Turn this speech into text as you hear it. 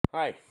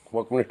Hi,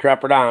 welcome to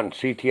Trapper Don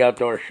CT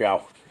Outdoor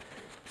Show.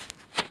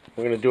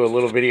 We're going to do a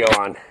little video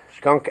on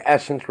skunk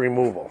essence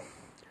removal.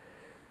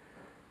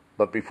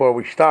 But before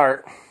we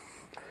start,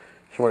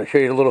 just want to show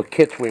you the little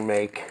kits we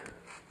make.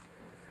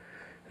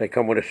 They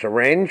come with a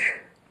syringe,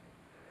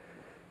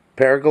 a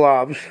pair of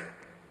gloves,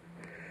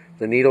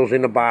 the needles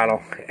in the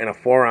bottle, and a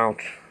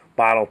 4-ounce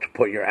bottle to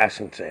put your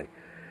essence in.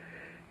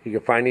 You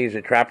can find these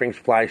at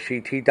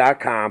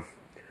TrappingSuppliesCT.com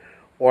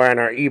or on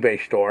our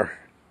eBay store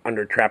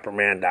under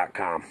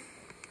TrapperMan.com.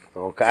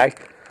 Okay?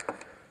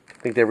 I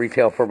think they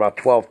retail for about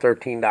 $12,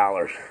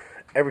 $13.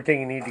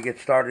 Everything you need to get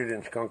started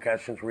in skunk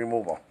essence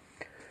removal.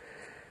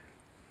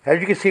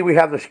 As you can see, we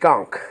have the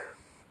skunk.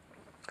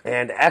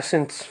 And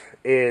essence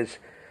is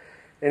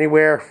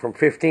anywhere from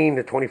 15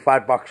 to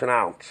 25 bucks an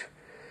ounce.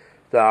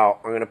 So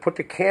I'm going to put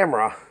the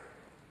camera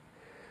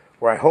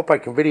where I hope I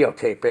can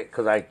videotape it,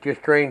 because I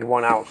just drained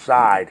one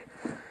outside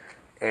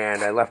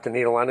and I left the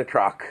needle on the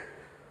truck.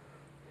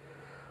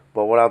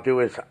 But what I'll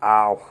do is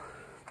I'll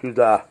put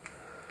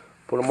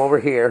them over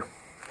here,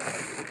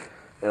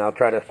 and I'll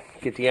try to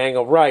get the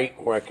angle right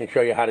where I can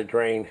show you how to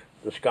drain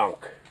the skunk.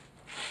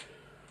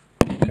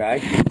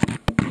 Okay?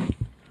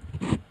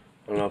 I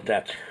don't know if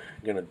that's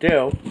going to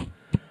do.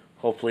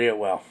 Hopefully it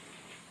will.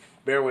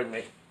 Bear with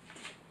me.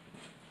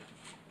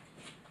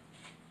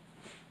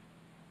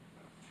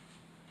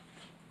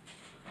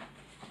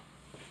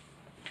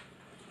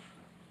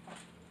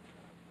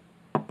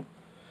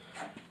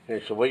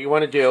 Okay, so what you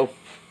want to do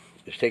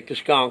is take the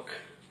skunk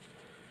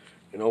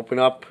and open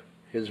up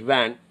his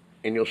vent,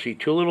 and you'll see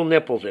two little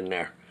nipples in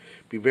there.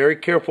 Be very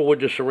careful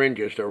with the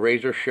syringes. They're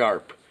razor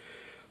sharp.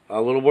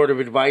 A little word of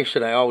advice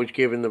that I always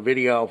give in the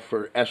video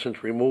for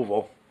essence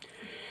removal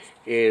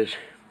is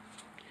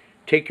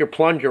take your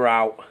plunger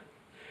out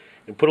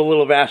and put a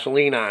little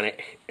Vaseline on it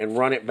and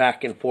run it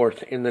back and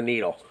forth in the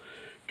needle.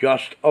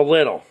 Just a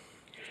little.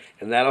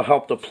 And that'll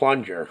help the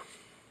plunger,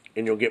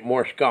 and you'll get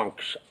more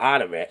skunks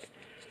out of it,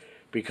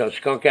 because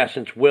skunk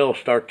essence will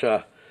start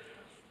to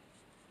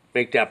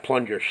make that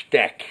plunger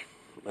stick.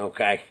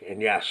 Okay?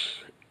 And yes,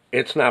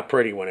 it's not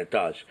pretty when it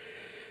does.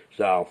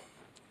 So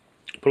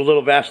put a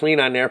little Vaseline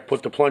on there,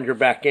 put the plunger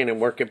back in, and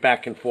work it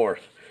back and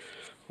forth.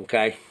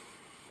 Okay?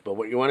 But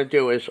what you want to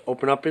do is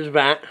open up his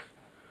vent,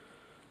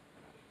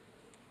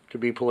 to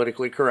be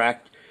politically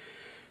correct,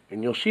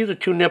 and you'll see the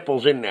two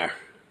nipples in there.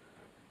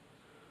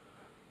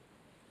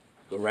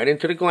 Go right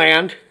into the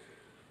gland.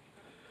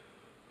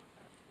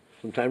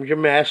 Sometimes you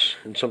miss,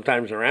 and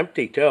sometimes they're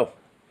empty too.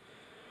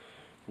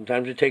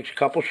 Sometimes it takes a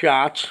couple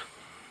shots.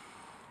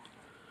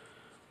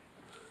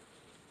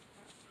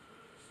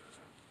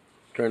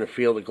 Trying to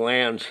feel the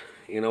glands.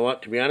 You know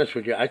what? To be honest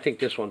with you, I think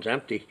this one's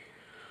empty.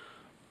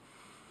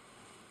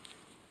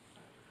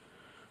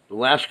 The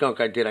last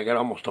skunk I did, I got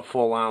almost a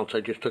full ounce.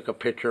 I just took a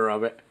picture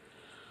of it.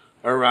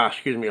 Or,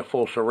 excuse me, a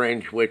full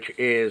syringe, which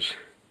is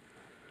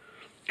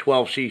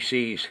 12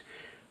 cc's.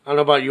 I don't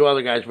know about you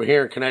other guys, but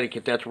here in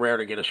Connecticut, that's rare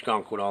to get a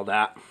skunk with all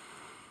that.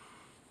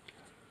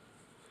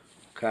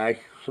 Okay?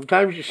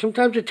 Sometimes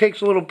it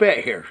takes a little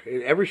bit here.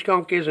 Every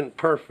skunk isn't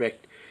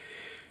perfect.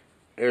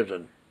 There's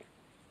a...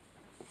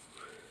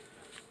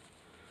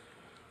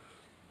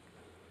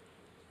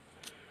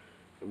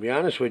 To be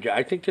honest with you,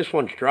 I think this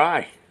one's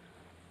dry.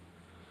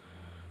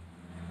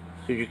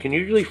 So you can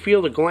usually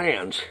feel the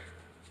glands.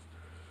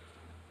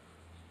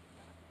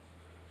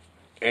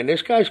 And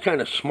this guy's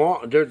kind of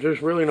small.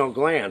 There's really no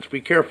glands.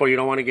 Be careful, you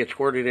don't want to get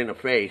squirted in the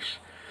face.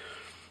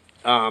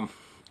 And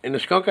the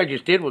skunk I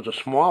just did was a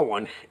small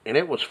one, and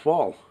it was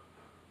full.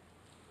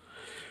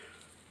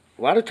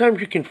 A lot of times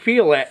you can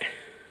feel it.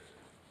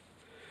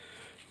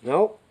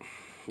 Nope,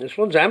 this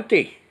one's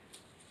empty.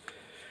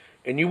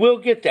 And you will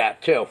get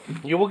that too.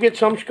 You will get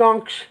some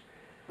skunks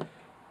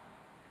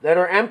that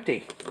are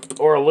empty,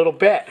 or a little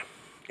bit.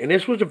 And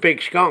this was a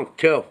big skunk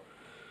too,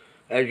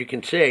 as you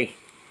can see.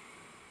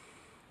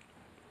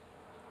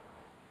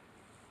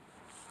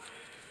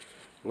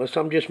 Unless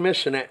I'm just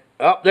missing it.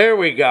 Oh, there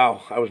we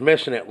go. I was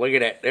missing it. Look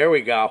at it. There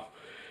we go.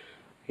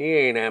 He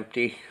ain't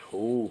empty.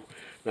 Ooh.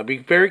 Now be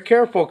very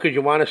careful, because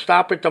you want to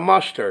stop at the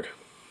mustard.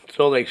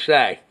 So they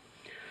say.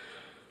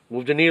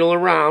 Move the needle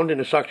around and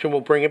the suction will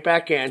bring it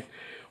back in.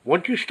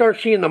 Once you start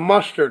seeing the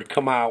mustard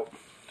come out,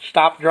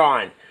 stop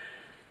drawing.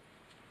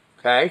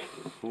 Okay?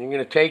 And you're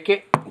going to take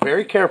it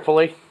very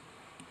carefully,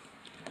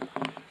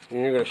 and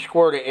you're going to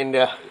squirt it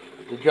into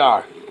the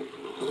jar.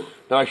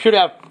 Now I should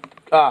have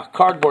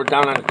cardboard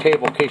down on the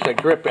table in case I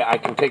grip it. I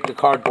can take the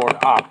cardboard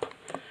up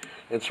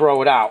and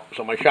throw it out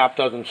so my shop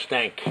doesn't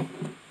stink.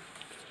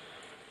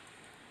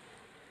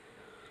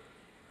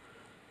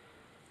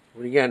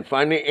 But again,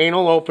 find the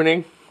anal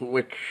opening,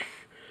 which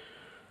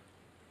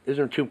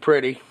isn't too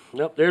pretty.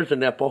 Nope, there's the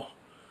nipple.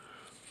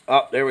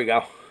 Oh, there we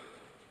go.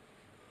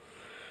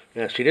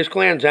 Now see, this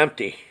gland's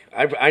empty.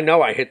 I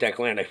know I hit that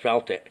gland. I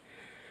felt it.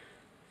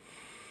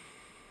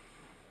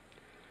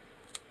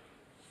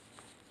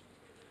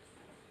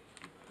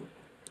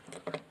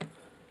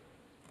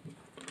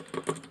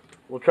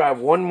 We'll try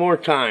one more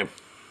time.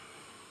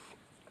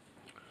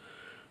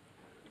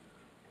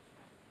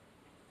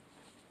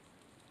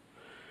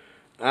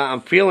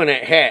 I'm feeling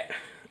it hit.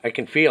 I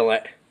can feel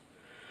it.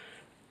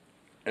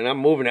 And I'm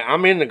moving it.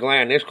 I'm in the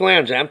gland. This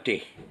gland's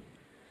empty.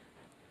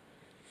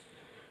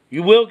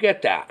 You will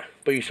get that.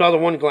 But you saw the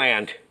one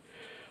gland.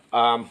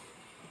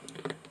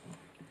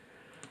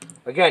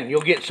 Again,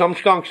 you'll get some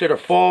skunks that are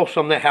full,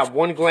 some that have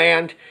one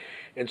gland,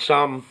 and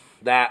some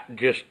that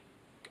just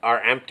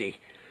are empty.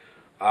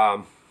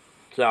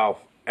 So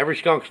every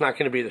skunk's not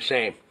going to be the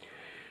same.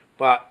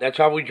 But that's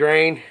how we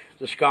drain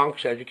the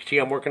skunks. As you can see,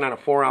 I'm working on a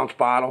 4-ounce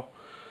bottle.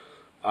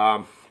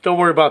 Don't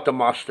worry about the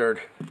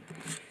mustard.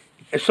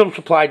 And some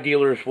supply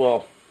dealers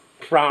will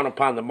frown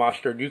upon the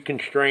mustard. You can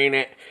strain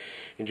it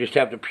and just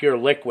have the pure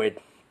liquid.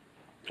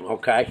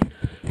 Okay?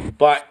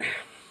 But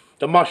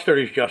the mustard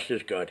is just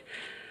as good.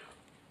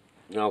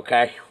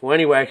 Okay? Well,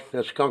 anyway,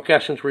 that's skunk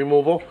essence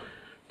removal.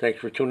 Thanks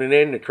for tuning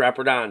in to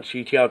Trapper Don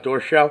CT Outdoor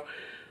Show.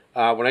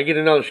 When I get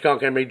another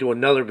skunk, I may do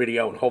another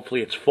video, and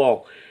hopefully it's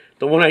full.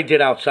 The one I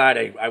did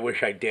outside, I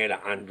wish I did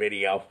on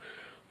video.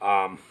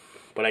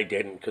 But I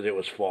didn't because it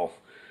was full.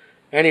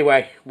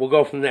 Anyway, we'll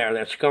go from there.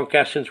 That's skunk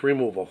essence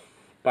removal.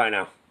 Bye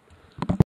now.